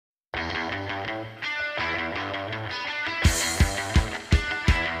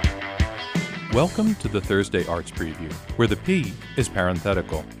Welcome to the Thursday Arts Preview, where the P is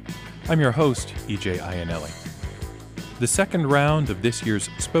parenthetical. I'm your host, E.J. Iannelli. The second round of this year's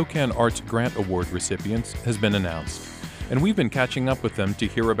Spokane Arts Grant Award recipients has been announced, and we've been catching up with them to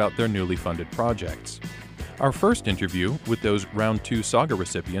hear about their newly funded projects. Our first interview with those Round 2 Saga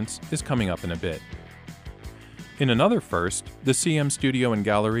recipients is coming up in a bit. In another first, the CM Studio and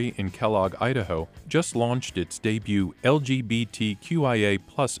Gallery in Kellogg, Idaho, just launched its debut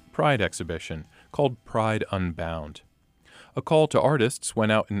LGBTQIA+ Pride exhibition called Pride Unbound. A call to artists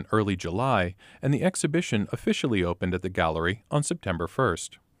went out in early July, and the exhibition officially opened at the gallery on September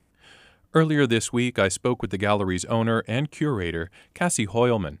 1st. Earlier this week, I spoke with the gallery's owner and curator, Cassie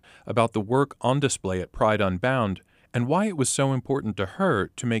Hoialmen, about the work on display at Pride Unbound and why it was so important to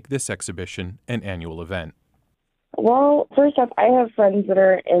her to make this exhibition an annual event. Well, first off, I have friends that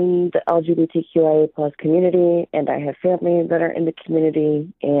are in the LGBTQIA+ community, and I have family that are in the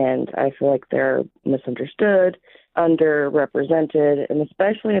community, and I feel like they're misunderstood, underrepresented, and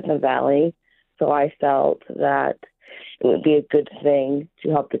especially in the Valley. So I felt that it would be a good thing to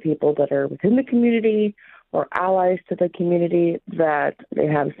help the people that are within the community or allies to the community, that they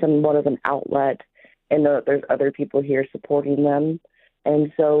have somewhat of an outlet and know that there's other people here supporting them.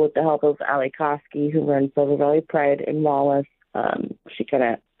 And so with the help of Ali Koski, who runs Silver Valley Pride in Wallace, she kind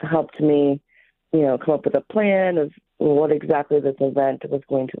of helped me, come up with a plan of what exactly this event was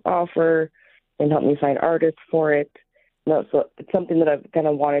going to offer and help me find artists for it. So it's something that I've kind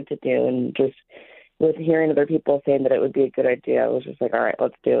of wanted to do. And just with hearing other people saying that it would be a good idea, I was just like, all right,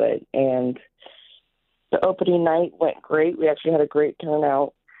 let's do it. And the opening night went great. We actually had a great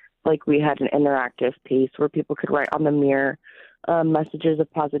turnout. Like, we had an interactive piece where people could write on the mirror messages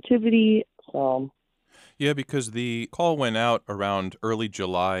of positivity. Yeah, because the call went out around early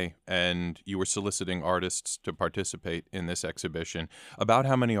July, and you were soliciting artists to participate in this exhibition. About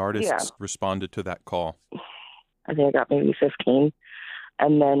how many artists responded to that call? I think I got maybe 15.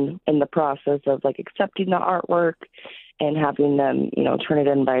 And then in the process of accepting the artwork and having them, turn it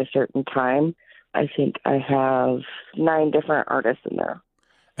in by a certain time, I think I have 9 different artists in there.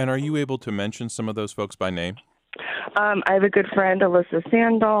 And are you able to mention some of those folks by name? I have a good friend, Alyssa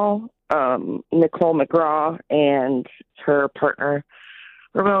Sandal, Nicole McGraw, and her partner,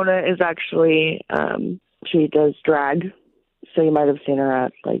 Ramona, is actually, she does drag. So you might have seen her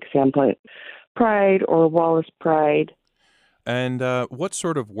at Sandpoint Pride or Wallace Pride. And what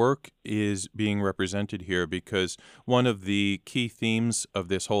sort of work is being represented here? Because one of the key themes of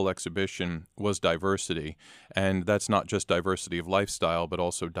this whole exhibition was diversity. And that's not just diversity of lifestyle, but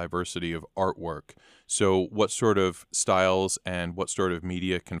also diversity of artwork. So what sort of styles and what sort of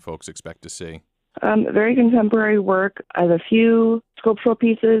media can folks expect to see? Very contemporary work. I have a few sculptural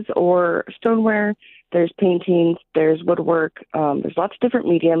pieces or stoneware. There's paintings, there's woodwork. There's lots of different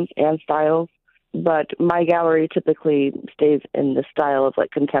mediums and styles. But my gallery typically stays in the style of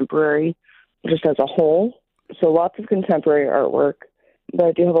contemporary, just as a whole. So lots of contemporary artwork. But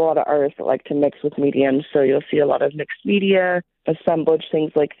I do have a lot of artists that like to mix with mediums. So you'll see a lot of mixed media, assemblage,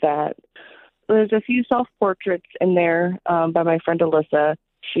 things like that. There's a few self-portraits in there by my friend Alyssa.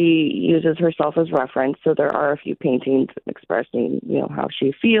 She uses herself as reference. So there are a few paintings expressing, how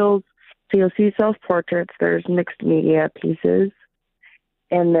she feels. So you'll see self-portraits. There's mixed media pieces.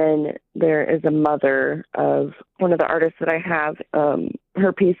 And then there is a mother of one of the artists that I have.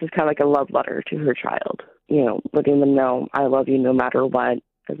 Her piece is kind of like a love letter to her child, letting them know, I love you no matter what,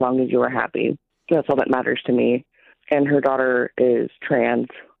 as long as you are happy. That's all that matters to me. And her daughter is trans.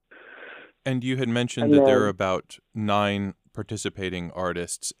 And you had mentioned that there are about 9 participating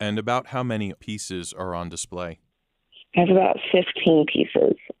artists. And about how many pieces are on display? I have about 15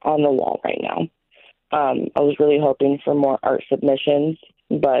 pieces on the wall right now. I was really hoping for more art submissions,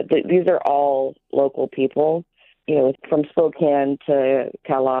 but these are all local people, from Spokane to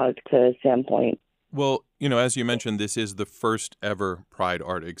Kellogg to Sandpoint. Well, as you mentioned, this is the first ever Pride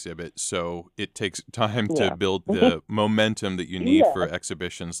art exhibit, so it takes time to build the momentum that you need for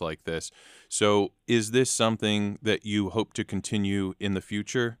exhibitions like this. So is this something that you hope to continue in the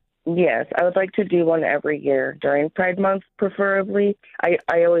future? Yes, I would like to do one every year during Pride Month, preferably. I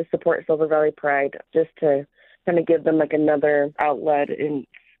always support Silver Valley Pride just to kind of give them another outlet. And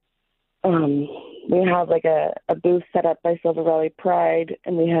we have a booth set up by Silver Valley Pride,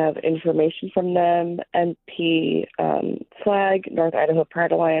 and we have information from them, NP Flag, North Idaho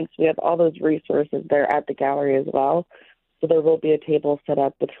Pride Alliance. We have all those resources there at the gallery as well. So there will be a table set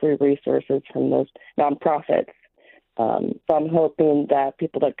up with free resources from those nonprofits. So I'm hoping that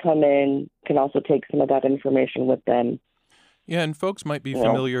people that come in can also take some of that information with them. Yeah, and folks might be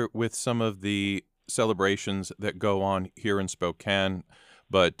familiar with some of the celebrations that go on here in Spokane,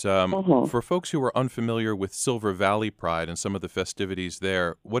 But for folks who are unfamiliar with Silver Valley Pride and some of the festivities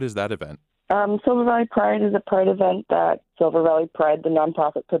there, what is that event? Silver Valley Pride is a pride event that Silver Valley Pride, the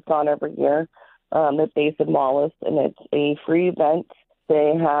nonprofit, puts on every year. It's based in Wallace, and it's a free event.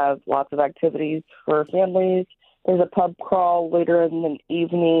 They have lots of activities for families. There's a pub crawl later in the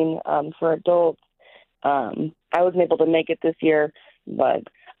evening for adults. I wasn't able to make it this year, but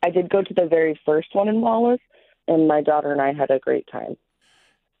I did go to the very first one in Wallace, and my daughter and I had a great time.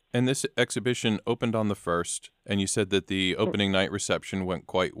 And this exhibition opened on the 1st, and you said that the opening night reception went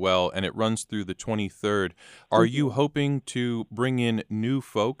quite well, and it runs through the 23rd. Are you hoping to bring in new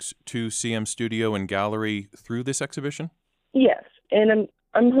folks to CM Studio and Gallery through this exhibition? Yes, and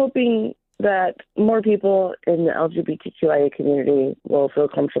I'm hoping that more people in the LGBTQIA community will feel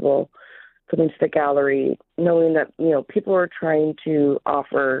comfortable coming to the gallery, knowing that, people are trying to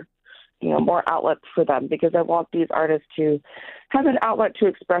offer more outlets for them, because I want these artists to have an outlet to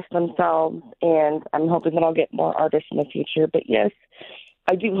express themselves, and I'm hoping that I'll get more artists in the future. But yes,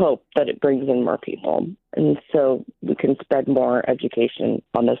 I do hope that it brings in more people, and so we can spread more education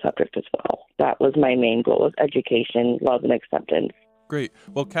on the subject as well. That was my main goal, was education, love, and acceptance. Great.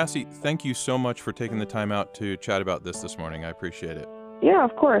 Well, Cassie, thank you so much for taking the time out to chat about this morning. I appreciate it. Yeah,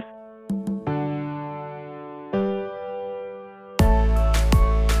 of course.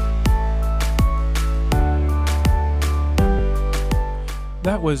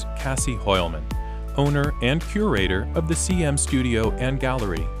 That was Cassie Hoialmen, owner and curator of the CM Studio and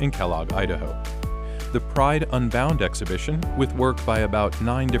Gallery in Kellogg, Idaho. The Pride Unbound exhibition, with work by about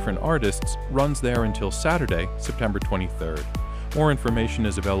 9 different artists, runs there until Saturday, September 23rd. More information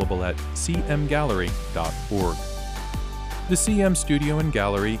is available at cmgallery.org. The CM Studio and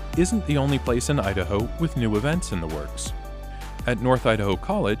Gallery isn't the only place in Idaho with new events in the works. At North Idaho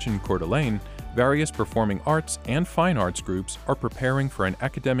College in Coeur d'Alene, various performing arts and fine arts groups are preparing for an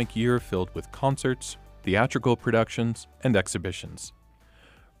academic year filled with concerts, theatrical productions, and exhibitions.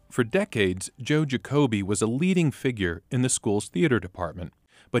 For decades, Joe Jacoby was a leading figure in the school's theater department,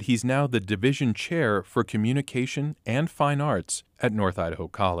 but he's now the division chair for communication and fine arts at North Idaho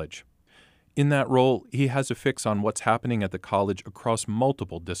College. In that role, he has a fix on what's happening at the college across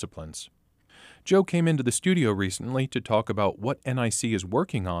multiple disciplines. Joe came into the studio recently to talk about what NIC is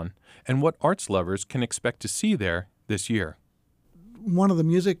working on and what arts lovers can expect to see there this year. One of the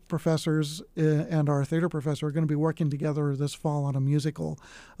music professors and our theater professor are going to be working together this fall on a musical,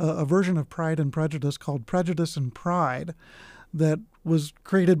 a version of Pride and Prejudice called Prejudice and Pride, that was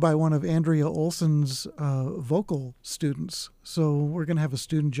created by one of Andrea Olson's vocal students. So we're going to have a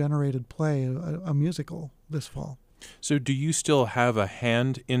student-generated play, a musical this fall. So do you still have a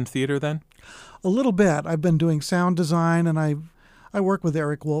hand in theater then? A little bit. I've been doing sound design, and I work with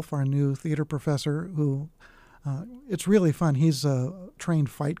Eric Wolf, our new theater professor, who it's really fun. He's a trained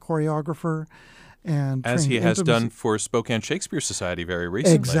fight choreographer. As he has done for Spokane Shakespeare Society very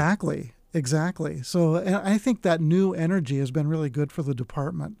recently. Exactly. So and I think that new energy has been really good for the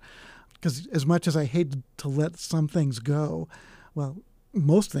department, because as much as I hate to let some things go, well,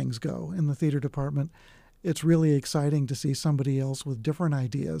 most things go in the theater department, it's really exciting to see somebody else with different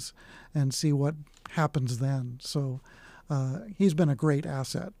ideas and see what happens then. So he's been a great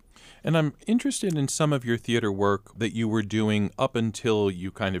asset. And I'm interested in some of your theater work that you were doing up until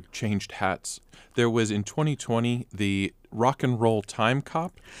you kind of changed hats. There was in 2020 the Rock and Roll Time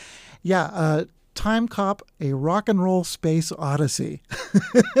Cop. Yeah, Time Cop, a rock and roll space odyssey.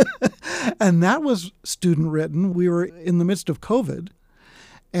 And that was student written. We were in the midst of COVID,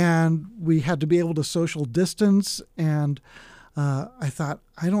 and we had to be able to social distance. And I thought,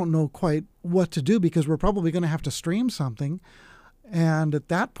 I don't know quite what to do, because we're probably going to have to stream something. And at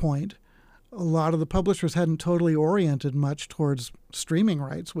that point, a lot of the publishers hadn't totally oriented much towards streaming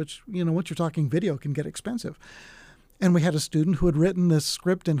rights, which, once you're talking video, can get expensive. And we had a student who had written this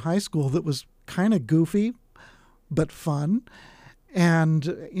script in high school that was kind of goofy, but fun,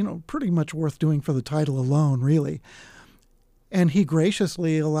 and, pretty much worth doing for the title alone, really. And he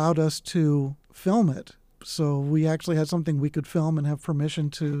graciously allowed us to film it. So we actually had something we could film and have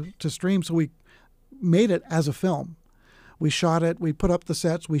permission to stream. So we made it as a film. We shot it, we put up the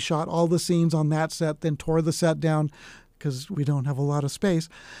sets, we shot all the scenes on that set, then tore the set down because we don't have a lot of space,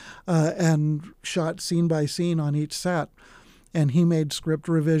 and shot scene by scene on each set. And he made script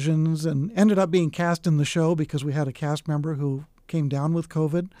revisions and ended up being cast in the show because we had a cast member who came down with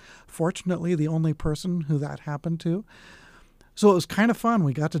COVID. Fortunately, the only person who that happened to. So it was kind of fun.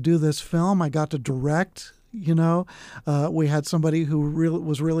 We got to do this film. I got to direct, We had somebody who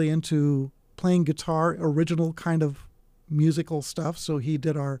was really into playing guitar, original kind of musical stuff, so he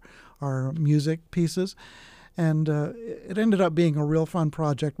did our music pieces. And it ended up being a real fun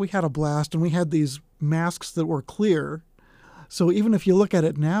project. We had a blast, and we had these masks that were clear. So even if you look at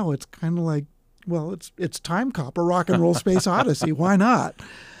it now, it's kind of like, well, it's Time Cop, a rock and roll space odyssey. Why not?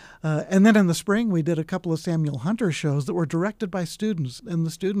 And then in the spring, we did a couple of Samuel Hunter shows that were directed by students. And the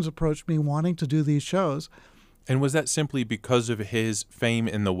students approached me wanting to do these shows. And was that simply because of his fame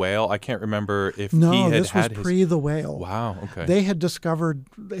in The Whale? I can't remember if No, he had this was had his... pre The Whale. Wow, okay. They had discovered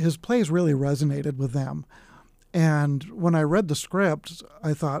his plays really resonated with them. And when I read the scripts,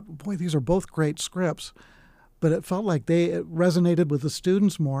 I thought, boy, these are both great scripts. But it felt like it resonated with the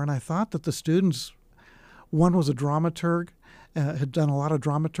students more. And I thought that the students, one was a dramaturg, had done a lot of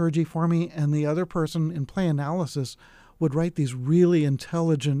dramaturgy for me, and the other person in play analysis would write these really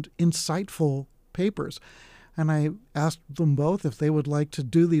intelligent, insightful papers. And I asked them both if they would like to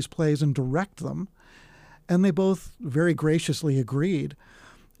do these plays and direct them, and they both very graciously agreed.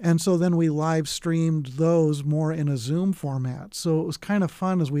 And so then we live streamed those more in a Zoom format. So it was kind of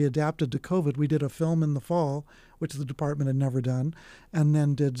fun as we adapted to COVID. We did a film in the fall, which the department had never done, and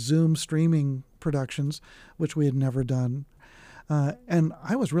then did Zoom streaming productions, which we had never done. And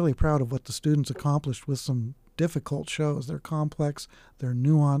I was really proud of what the students accomplished with some difficult shows. They're complex, they're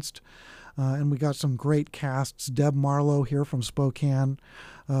nuanced, and we got some great casts. Deb Marlowe here from Spokane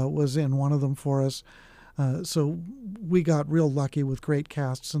was in one of them for us. So we got real lucky with great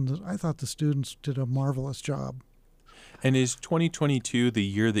casts, and I thought the students did a marvelous job. And is 2022 the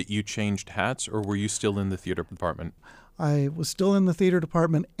year that you changed hats, or were you still in the theater department? I was still in the theater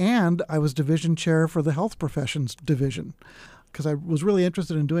department, and I was division chair for the health professions division, because I was really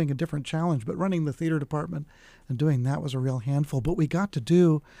interested in doing a different challenge, but running the theater department and doing that was a real handful. But we got to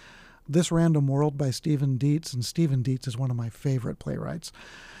do This Random World by Stephen Dietz, and Stephen Dietz is one of my favorite playwrights.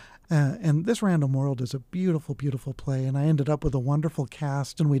 And This Random World is a beautiful, beautiful play, and I ended up with a wonderful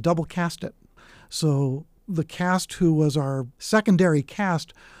cast, and we double cast it. So the cast who was our secondary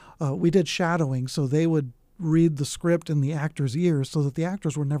cast, we did shadowing, so they would read the script in the actors' ears so that the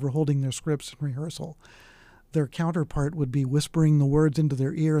actors were never holding their scripts in rehearsal. Their counterpart would be whispering the words into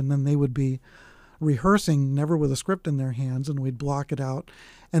their ear, and then they would be rehearsing, never with a script in their hands, and we'd block it out.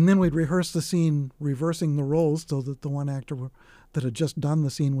 And then we'd rehearse the scene, reversing the roles so that the one actor that had just done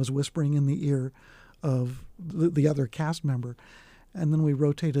the scene was whispering in the ear of the other cast member. And then we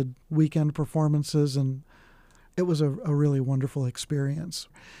rotated weekend performances, and it was a really wonderful experience.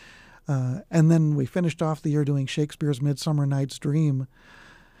 And then we finished off the year doing Shakespeare's Midsummer Night's Dream.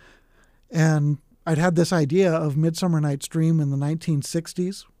 And I'd had this idea of Midsummer Night's Dream in the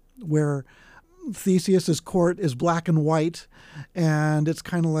 1960s, where Theseus's court is black and white, and it's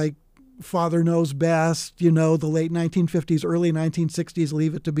kind of like Father Knows Best, the late 1950s, early 1960s,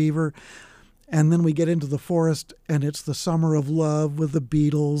 Leave It to Beaver. And then we get into the forest, and it's the summer of love with the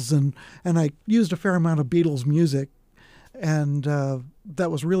Beatles, and I used a fair amount of Beatles music, and that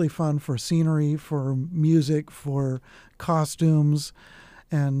was really fun for scenery, for music, for costumes,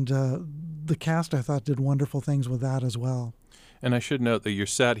 and the cast, I thought, did wonderful things with that as well. And I should note that you're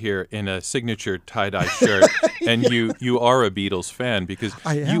sat here in a signature tie-dye shirt, and you are a Beatles fan, because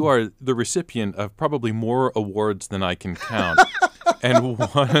you are the recipient of probably more awards than I can count.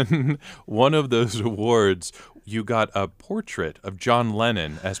 And one of those awards, you got a portrait of John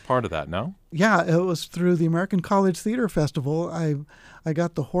Lennon as part of that, no? Yeah, it was through the American College Theater Festival. I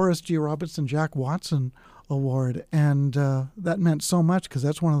got the Horace G. Robinson Jack Watson Award, and that meant so much because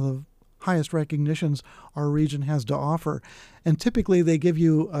that's one of the highest recognitions our region has to offer. And typically they give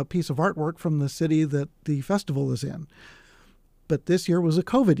you a piece of artwork from the city that the festival is in. But this year was a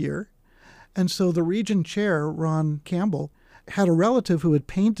COVID year, and so the region chair, Ron Campbell, had a relative who had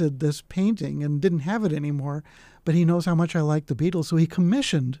painted this painting and didn't have it anymore, but he knows how much I like the Beatles, so he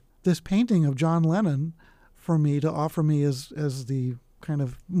commissioned this painting of John Lennon for me to offer me as the kind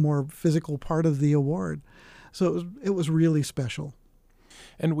of more physical part of the award. So it was really special.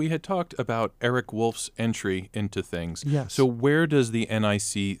 And we had talked about Eric Wolf's entry into things. Yes. So where does the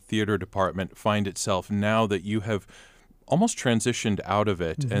NIC theater department find itself now that you have almost transitioned out of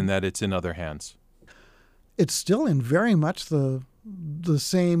it and that it's in other hands? It's still in very much the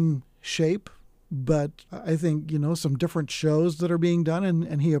same shape, but I think, some different shows that are being done,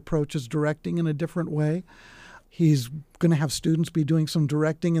 and he approaches directing in a different way. He's going to have students be doing some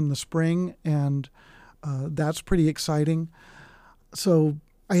directing in the spring, and that's pretty exciting. So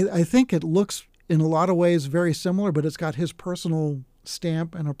I think it looks in a lot of ways very similar, but it's got his personal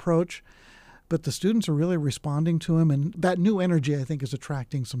stamp and approach. But the students are really responding to him, and that new energy, I think, is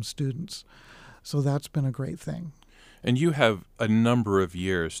attracting some students. So that's been a great thing. And you have a number of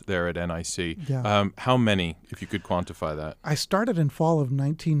years there at NIC. Yeah. How many, if you could quantify that? I started in fall of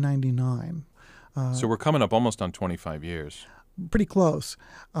 1999. So we're coming up almost on 25 years. Pretty close.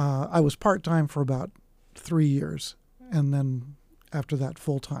 I was part-time for about 3 years, and then after that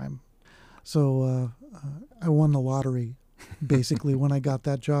full-time. So I won the lottery, basically, when I got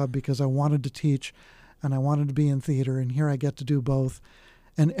that job, because I wanted to teach and I wanted to be in theater, and here I get to do both.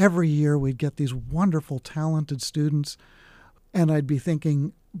 And every year we'd get these wonderful, talented students, and I'd be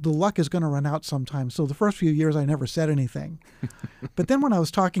thinking, the luck is going to run out sometime. So the first few years I never said anything. But then when I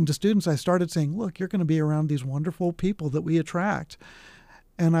was talking to students, I started saying, look, you're going to be around these wonderful people that we attract.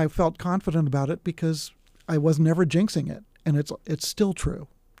 And I felt confident about it because I was never jinxing it. And it's still true.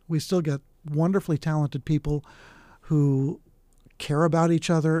 We still get wonderfully talented people who care about each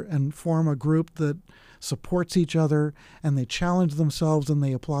other and form a group that supports each other, and they challenge themselves and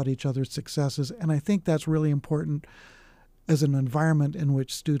they applaud each other's successes. And I think that's really important as an environment in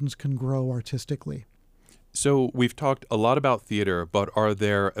which students can grow artistically. So we've talked a lot about theater, but are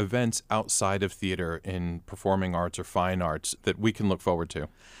there events outside of theater in performing arts or fine arts that we can look forward to?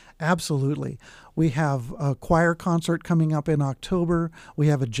 Absolutely. We have a choir concert coming up in October. We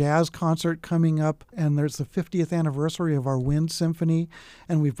have a jazz concert coming up, and there's the 50th anniversary of our Wind Symphony,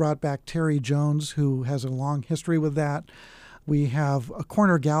 and we've brought back Terry Jones, who has a long history with that. We have a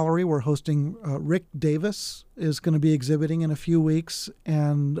corner gallery. We're hosting Rick Davis is going to be exhibiting in a few weeks,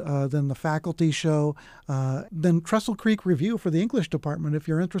 and then the faculty show, then Trestle Creek Review for the English department if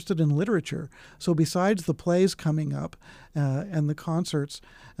you're interested in literature. So besides the plays coming up and the concerts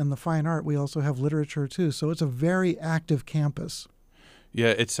and the fine art, we also have literature too. So it's a very active campus. Yeah,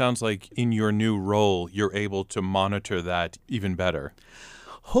 it sounds like in your new role, you're able to monitor that even better.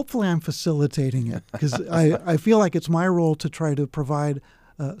 Hopefully I'm facilitating it, because I feel like it's my role to try to provide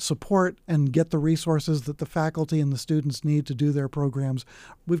support and get the resources that the faculty and the students need to do their programs.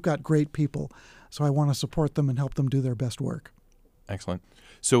 We've got great people, so I want to support them and help them do their best work. Excellent.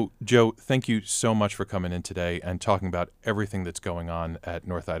 So, Joe, thank you so much for coming in today and talking about everything that's going on at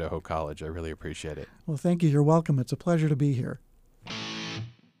North Idaho College. I really appreciate it. Well, thank you. You're welcome. It's a pleasure to be here.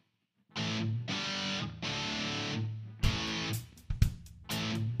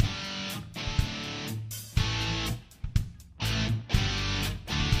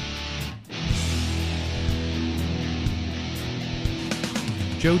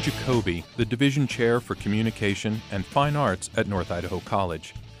 Joe Jacoby, the Division Chair for Communication and Fine Arts at North Idaho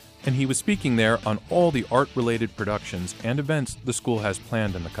College, and he was speaking there on all the art-related productions and events the school has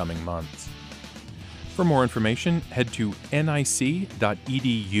planned in the coming months. For more information, head to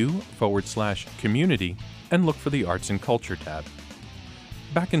nic.edu/community and look for the Arts and Culture tab.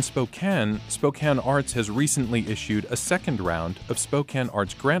 Back in Spokane, Spokane Arts has recently issued a second round of Spokane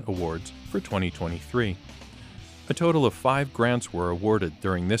Arts Grant Awards for 2023. A total of 5 grants were awarded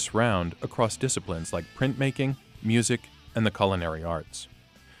during this round across disciplines like printmaking, music, and the culinary arts.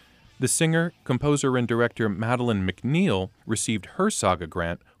 The singer, composer, and director Madeline McNeill received her Saga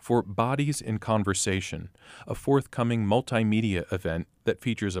grant for Bodies in Conversation, a forthcoming multimedia event that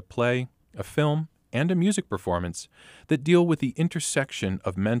features a play, a film, and a music performance that deal with the intersection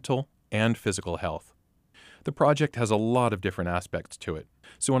of mental and physical health. The project has a lot of different aspects to it.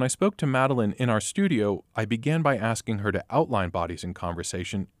 So when I spoke to Madeline in our studio, I began by asking her to outline Bodies in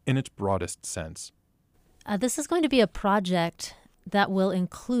Conversation in its broadest sense. This is going to be a project that will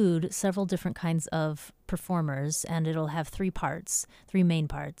include several different kinds of performers, and it'll have 3 main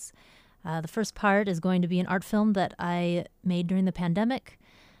parts. The first part is going to be an art film that I made during the pandemic,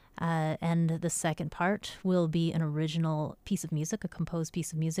 and the second part will be an original piece of music, a composed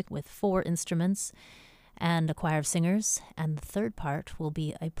piece of music with 4 instruments and a choir of singers, and the third part will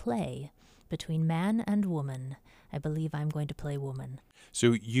be a play between man and woman. I believe I'm going to play woman.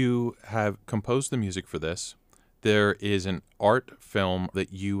 So you have composed the music for this. There is an art film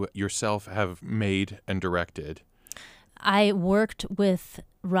that you yourself have made and directed. I worked with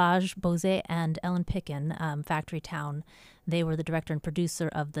Raj Bose and Ellen Pickin, Factory Town. They were the director and producer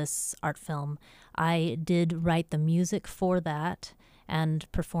of this art film. I did write the music for that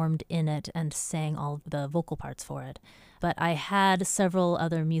and performed in it and sang all the vocal parts for it. But I had several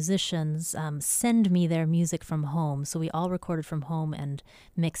other musicians send me their music from home, so we all recorded from home and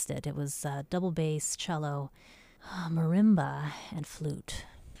mixed it. It was double bass, cello, marimba, and flute.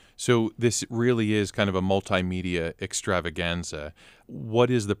 So this really is kind of a multimedia extravaganza.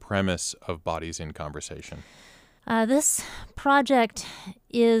 What is the premise of Bodies in Conversation? This project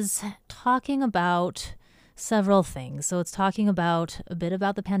is talking about several things. So it's talking about a bit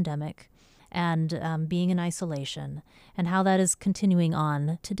about the pandemic and being in isolation and how that is continuing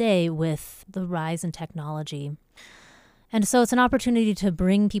on today with the rise in technology. And so it's an opportunity to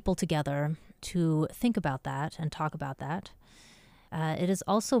bring people together to think about that and talk about that. It is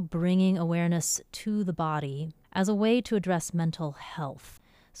also bringing awareness to the body as a way to address mental health.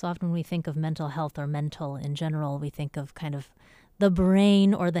 So often when we think of mental health or mental in general, we think of kind of the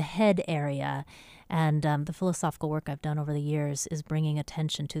brain or the head area. And the philosophical work I've done over the years is bringing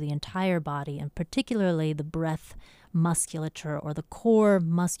attention to the entire body, and particularly the breath musculature or the core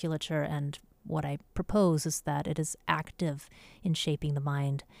musculature. And what I propose is that it is active in shaping the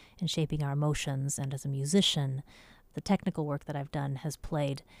mind and shaping our emotions. And as a musician, the technical work that I've done has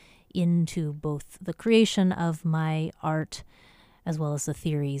played into both the creation of my art as well as the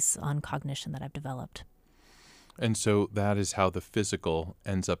theories on cognition that I've developed. And so that is how the physical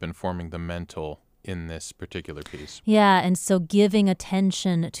ends up informing the mental in this particular piece. Yeah, and so giving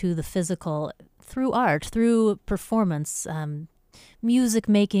attention to the physical through art, through performance, music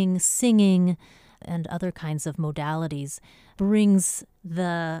making, singing, and other kinds of modalities brings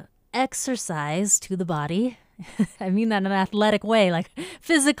the exercise to the body. I mean that in an athletic way, like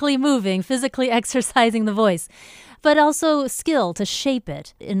physically moving, physically exercising the voice, but also skill to shape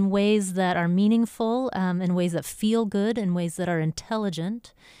it in ways that are meaningful, in ways that feel good, in ways that are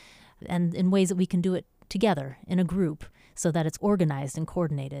intelligent, and in ways that we can do it together in a group so that it's organized and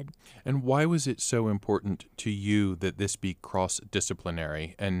coordinated. And why was it so important to you that this be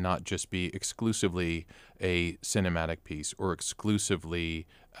cross-disciplinary and not just be exclusively a cinematic piece or exclusively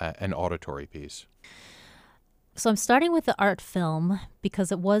an auditory piece? So I'm starting with the art film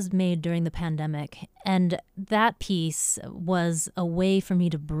because it was made during the pandemic, and that piece was a way for me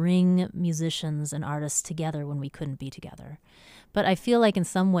to bring musicians and artists together when we couldn't be together. But I feel like in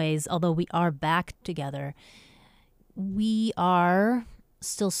some ways, although we are back together, we are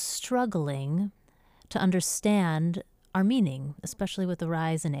still struggling to understand our meaning, especially with the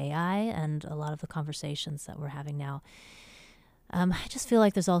rise in AI and a lot of the conversations that we're having now. I just feel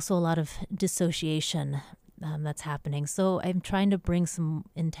like there's also a lot of dissociation that's happening. So I'm trying to bring some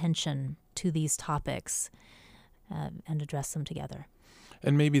intention to these topics and address them together.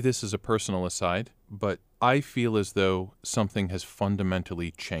 And maybe this is a personal aside, but I feel as though something has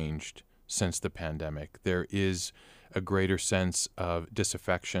fundamentally changed since the pandemic. There is a greater sense of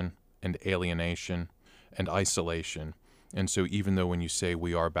disaffection and alienation and isolation. And so even though when you say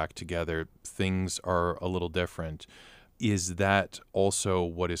we are back together, things are a little different, is that also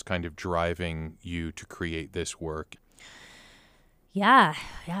what is kind of driving you to create this work? Yeah,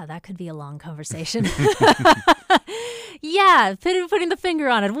 that could be a long conversation. Yeah, putting the finger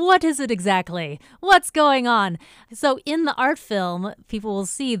on it. What is it exactly? What's going on? So in the art film, people will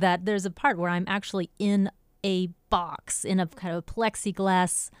see that there's a part where I'm actually in a box, in a kind of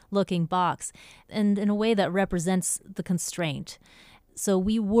plexiglass-looking box, and in a way that represents the constraint. So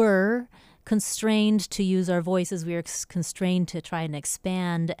we were constrained to use our voices. We were constrained to try and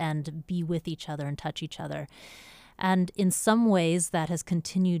expand and be with each other and touch each other. And in some ways, that has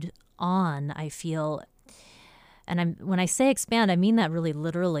continued on, I feel. And when I say expand, I mean that really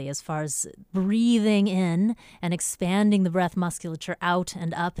literally, as far as breathing in and expanding the breath musculature out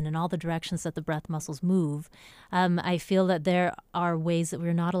and up and in all the directions that the breath muscles move. I feel that there are ways that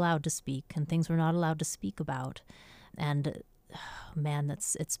we're not allowed to speak and things we're not allowed to speak about. And man,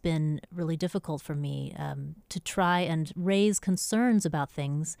 it's been really difficult for me to try and raise concerns about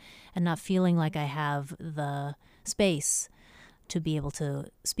things and not feeling like I have the space to be able to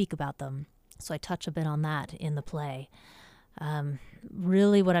speak about them. So I touch a bit on that in the play.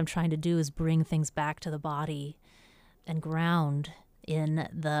 Really what I'm trying to do is bring things back to the body and ground in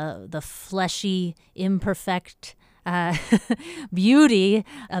the fleshy, imperfect beauty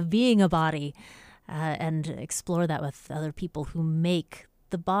of being a body, and explore that with other people who make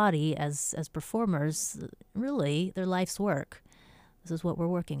the body as performers really their life's work. This is what we're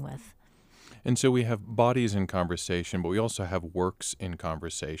working with. And so we have bodies in conversation, but we also have works in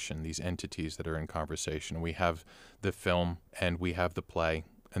conversation, these entities that are in conversation. We have the film and we have the play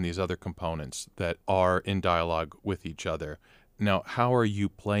and these other components that are in dialogue with each other. Now, how are you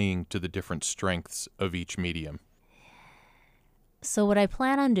playing to the different strengths of each medium? So what I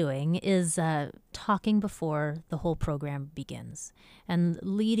plan on doing is talking before the whole program begins and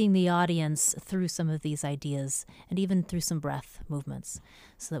leading the audience through some of these ideas and even through some breath movements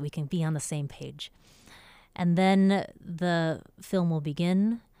so that we can be on the same page. And then the film will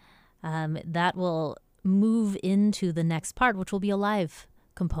begin. That will move into the next part, which will be a live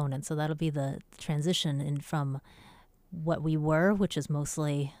component. So that'll be the transition in from what we were, which is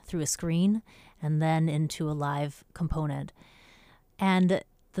mostly through a screen, and then into a live component. And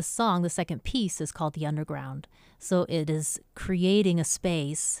the song, the second piece, is called The Underground. So it is creating a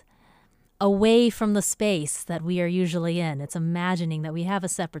space away from the space that we are usually in. It's imagining that we have a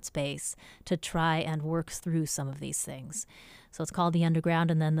separate space to try and work through some of these things. So it's called The Underground,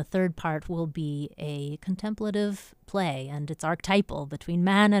 and then the third part will be a contemplative play, and it's archetypal between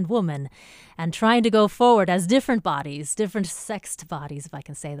man and woman, and trying to go forward as different bodies, different sexed bodies, if I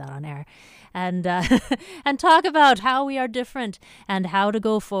can say that on air, and and talk about how we are different and how to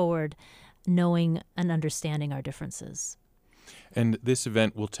go forward, knowing and understanding our differences. And this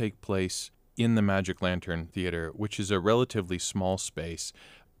event will take place in the Magic Lantern Theater, which is a relatively small space.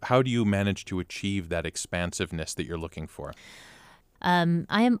 How do you manage to achieve that expansiveness that you're looking for? I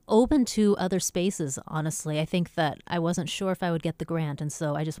am open to other spaces, honestly. I think that I wasn't sure if I would get the grant, and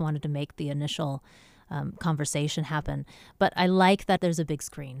so I just wanted to make the initial conversation happen. But I like that there's a big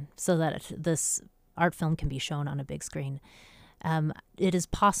screen so that this art film can be shown on a big screen. It is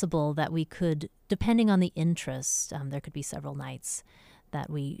possible that we could, depending on the interest, there could be several nights that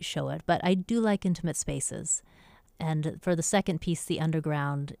we show it. But I do like intimate spaces. And for the second piece, The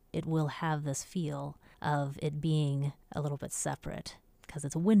Underground, it will have this feel of it being a little bit separate because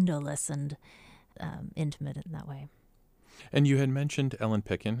it's windowless and intimate in that way. And you had mentioned Ellen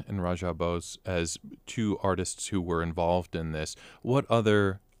Picken and Raja Bose as two artists who were involved in this. What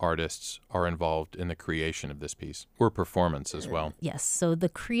other artists are involved in the creation of this piece, or performance as well? Yes, so the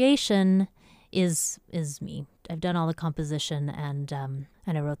creation is me. I've done all the composition and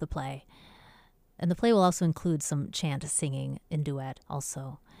I wrote the play. And the play will also include some chant singing in duet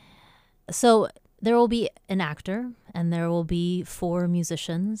also. So there will be an actor, and there will be 4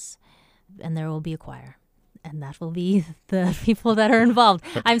 musicians, and there will be a choir. And that will be the people that are involved.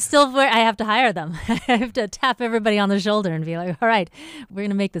 I have to hire them. I have to tap everybody on the shoulder and be like, all right, we're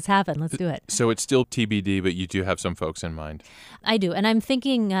going to make this happen. Let's do it. So it's still TBD, but you do have some folks in mind. I do. And I'm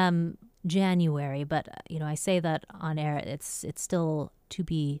thinking January, but I say that on air. It's still to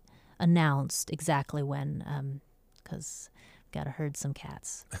be announced exactly when, because we've got to herd some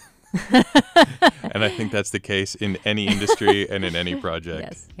cats. And I think that's the case in any industry and in any project.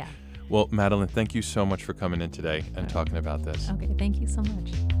 Yes, yeah. Well, Madeline, thank you so much for coming in today and talking about this. Okay, thank you so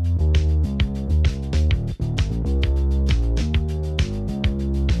much.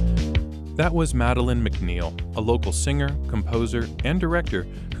 That was Madeline McNeill, a local singer, composer, and director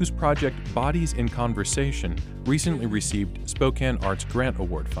whose project Bodies in Conversation recently received Spokane Arts Grant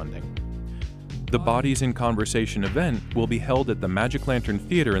Award funding. The Bodies in Conversation event will be held at the Magic Lantern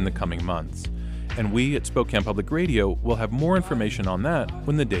Theater in the coming months, and we at Spokane Public Radio will have more information on that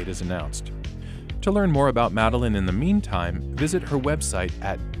when the date is announced. To learn more about Madeline in the meantime, visit her website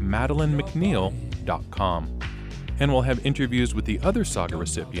at madelinemcneil.com. And we'll have interviews with the other saga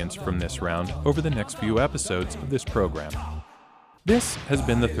recipients from this round over the next few episodes of this program. This has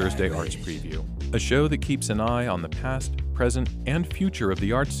been the Thursday Arts Preview, a show that keeps an eye on the past, present, and future of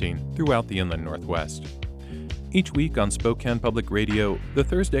the art scene throughout the Inland Northwest. Each week on Spokane Public Radio, the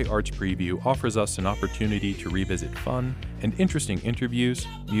Thursday Arts Preview offers us an opportunity to revisit fun and interesting interviews,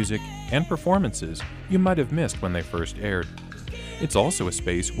 music, and performances you might have missed when they first aired. It's also a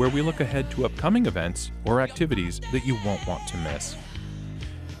space where we look ahead to upcoming events or activities that you won't want to miss.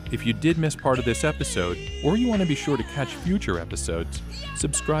 If you did miss part of this episode, or you want to be sure to catch future episodes,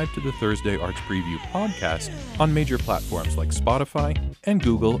 subscribe to the Thursday Arts Preview podcast on major platforms like Spotify and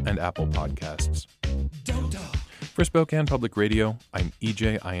Google and Apple Podcasts. For Spokane Public Radio, I'm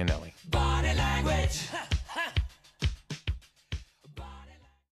E.J. Iannelli.